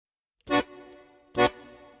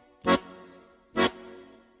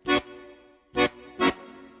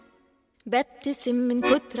ببتسم من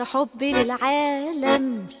كتر حبي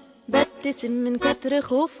للعالم، ببتسم من كتر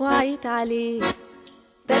خوف وعيت عليه.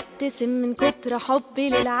 ببتسم من كتر حبي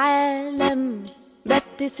للعالم،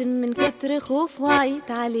 ببتسم من كتر خوف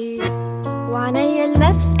وعيت عليه. وعنيا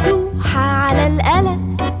المفتوحة على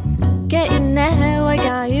القلم كأنها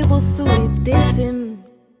وجع يبص ويبتسم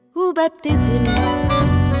وببتسم.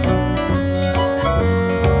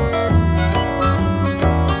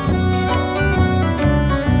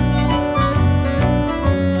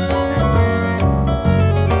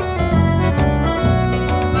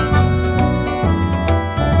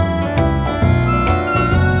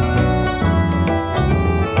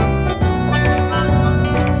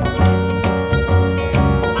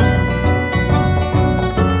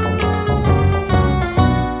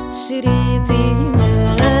 شريطي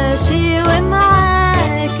ماشي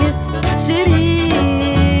ومعاكس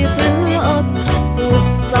شريط القطر،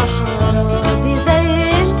 والصحراء دي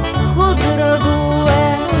زي الخضرة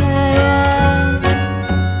جوايا،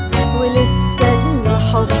 ولسه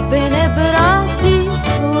حبنا براسي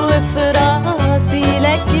وفي راسي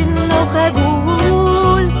لكنه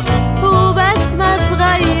خجول، وبسمة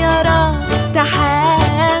صغيرة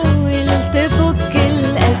تحاول تفك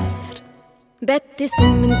الأسر.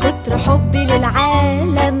 ببتسم من كتر حبي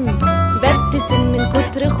للعالم، ببتسم من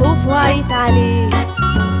كتر خوف وعيت عليه.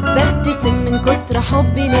 ببتسم من كتر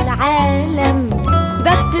حبي للعالم،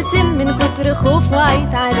 ببتسم من كتر خوف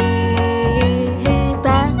وعيت عليه.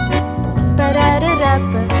 با برارارا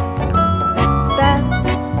با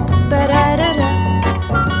برارارا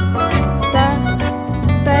با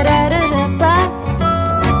برارارا با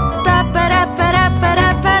برا برا برا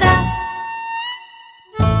برا.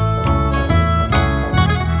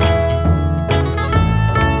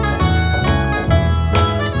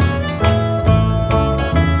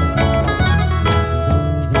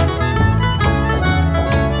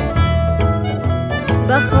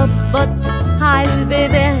 بخبط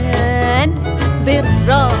عالبيبان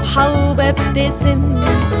بالراحة وببتسم،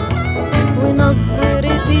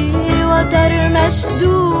 ونظرتي وتر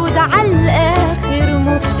مشدود عالآخر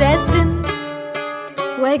مبتسم.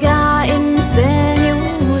 وجع إنساني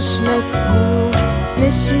ومش مفهوم،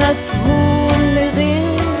 مش مفهوم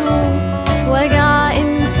لغيره. وجع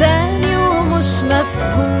إنساني ومش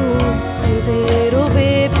مفهوم لغيره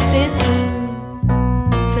بيبتسم.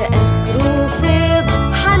 في آخره فيض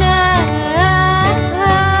حنان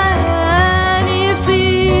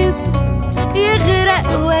يفيض، يغرق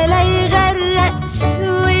ولا يغرقش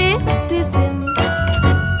ويبتسم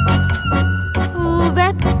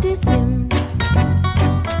وببتسم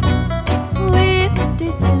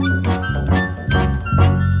ويبتسم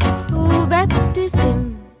وببتسم.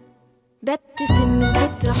 ببتسم من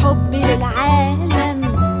كتر حبي للعالم،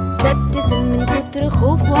 ببتسم من كتر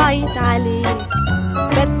خوف وعيت عليه.